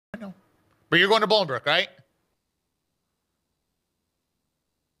But you're going to Bolingbrook, right?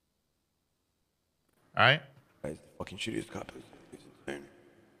 All right. Guys, fucking shittiest cop.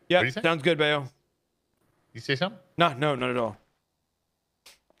 Yeah, sounds good, Bayo. You say something? No, not at all.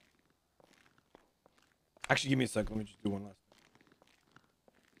 Actually, give me a second. Let me just do one last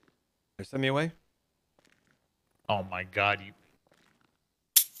thing. Send me away. Oh my God, you.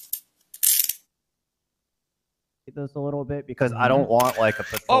 This a little bit because I don't want like a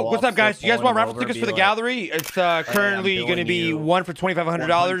patrol. Oh, what's up, guys? You guys want raffle tickets for the gallery? It's currently going to be one for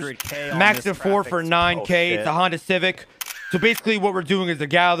 $2,500, max of 4 for $9K. It's a Honda Civic. So basically, what we're doing is the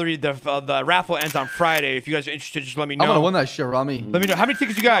gallery. The raffle ends on Friday. If you guys are interested, just let me know. I'm gonna win that shit, Ramee. Let me know how many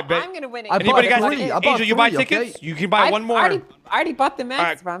tickets you got. I'm gonna win it. Anybody got Angel? You buy tickets? You can buy one more. I already bought the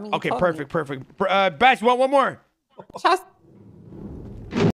max, Ramee. Okay, perfect. Bash, you want one more?